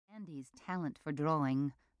Andy's talent for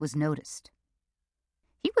drawing was noticed.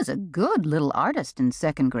 "He was a good little artist in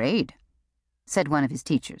 2nd grade," said one of his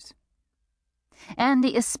teachers.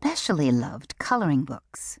 Andy especially loved coloring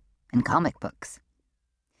books and comic books.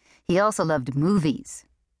 He also loved movies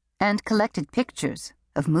and collected pictures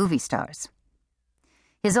of movie stars.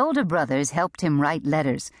 His older brothers helped him write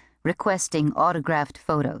letters requesting autographed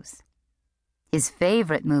photos. His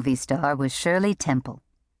favorite movie star was Shirley Temple,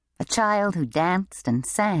 a child who danced and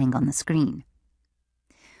sang on the screen.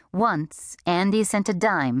 Once, Andy sent a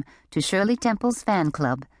dime to Shirley Temple's fan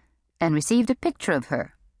club and received a picture of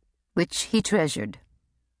her, which he treasured.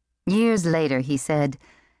 Years later, he said,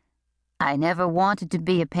 "I never wanted to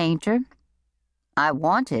be a painter. I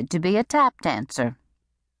wanted to be a tap dancer."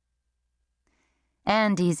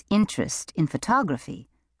 Andy's interest in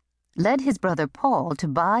photography led his brother Paul to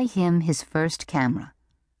buy him his first camera,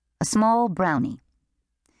 a small Brownie.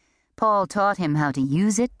 Paul taught him how to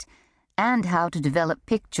use it and how to develop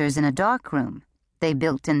pictures in a darkroom they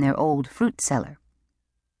built in their old fruit cellar.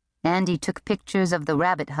 Andy took pictures of the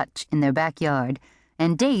rabbit hutch in their backyard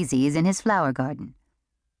and daisies in his flower garden.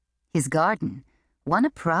 His garden won a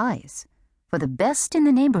prize for the best in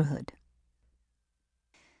the neighborhood.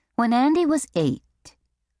 When Andy was 8,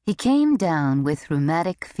 he came down with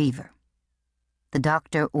rheumatic fever. The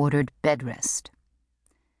doctor ordered bed rest.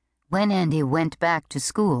 When Andy went back to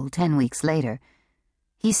school 10 weeks later,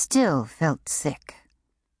 he still felt sick.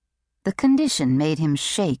 The condition made him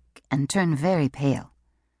shake and turn very pale.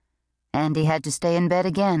 Andy had to stay in bed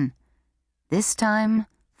again, this time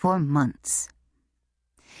for months.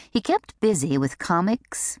 He kept busy with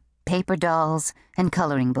comics, paper dolls, and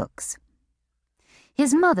coloring books.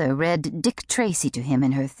 His mother read Dick Tracy to him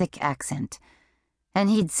in her thick accent, and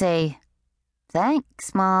he'd say,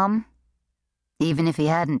 "Thanks, Mom," even if he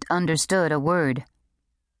hadn't understood a word.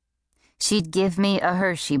 She'd give me a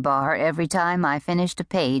Hershey bar every time I finished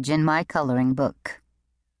a page in my coloring book,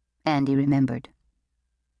 Andy remembered.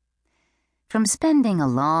 From spending a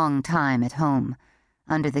long time at home,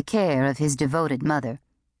 under the care of his devoted mother,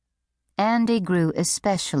 Andy grew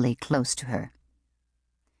especially close to her.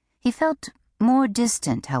 He felt more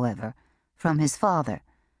distant, however, from his father,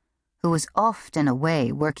 who was often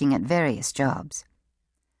away working at various jobs.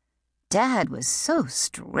 "Dad was so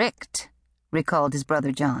strict," recalled his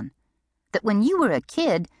brother John, "that when you were a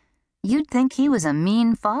kid, you'd think he was a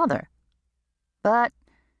mean father. But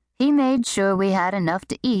he made sure we had enough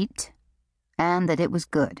to eat and that it was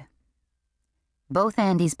good." Both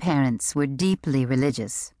Andy's parents were deeply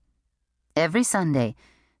religious. Every Sunday,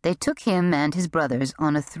 they took him and his brothers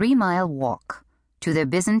on a 3-mile walk to their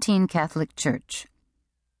Byzantine Catholic church.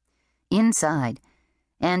 Inside,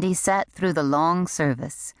 Andy sat through the long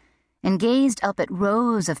service and gazed up at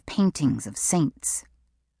rows of paintings of saints.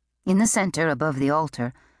 In the center, above the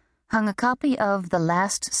altar, hung a copy of The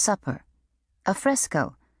Last Supper, a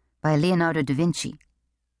fresco by Leonardo da Vinci.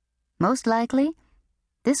 Most likely,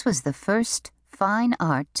 this was the first fine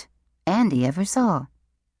art Andy ever saw.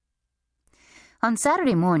 On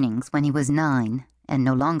Saturday mornings, when he was 9 and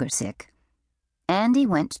no longer sick, Andy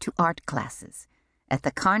went to art classes at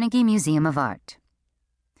the Carnegie Museum of Art.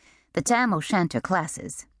 The Tam O'Shanter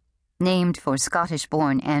classes, named for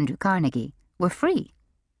Scottish-born Andrew Carnegie, were free,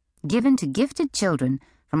 given to gifted children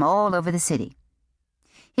from all over the city.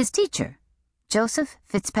 His teacher, Joseph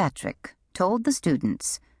Fitzpatrick, told the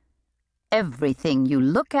students, "Everything you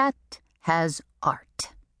look at has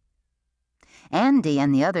art." Andy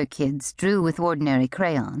and the other kids drew with ordinary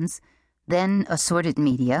crayons, then assorted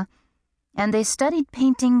media, and they studied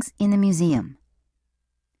paintings in the museum.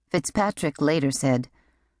 Fitzpatrick later said,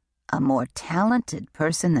 "A more talented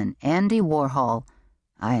person than Andy Warhol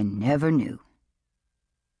I never knew."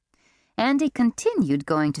 Andy continued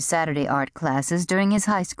going to Saturday art classes during his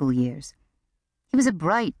high school years. He was a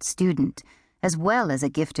bright student as well as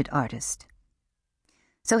a gifted artist.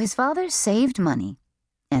 So his father saved money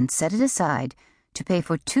and set it aside to pay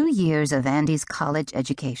for 2 years of Andy's college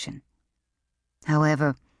education.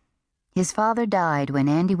 However, his father died when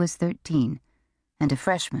Andy was 13 and a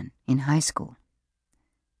freshman in high school.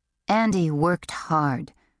 Andy worked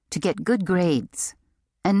hard to get good grades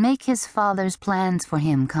and make his father's plans for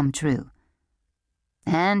him come true.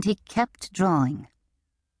 And he kept drawing.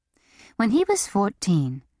 When he was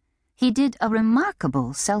 14, he did a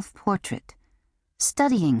remarkable self-portrait,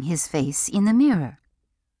 studying his face in the mirror.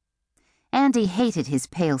 Andy hated his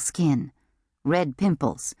pale skin, red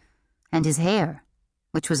pimples, and his hair,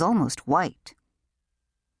 which was almost white.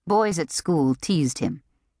 Boys at school teased him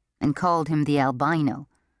and called him the albino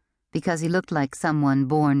because he looked like someone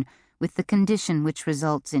born with the condition which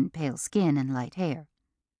results in pale skin and light hair.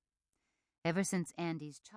 Ever since Andy's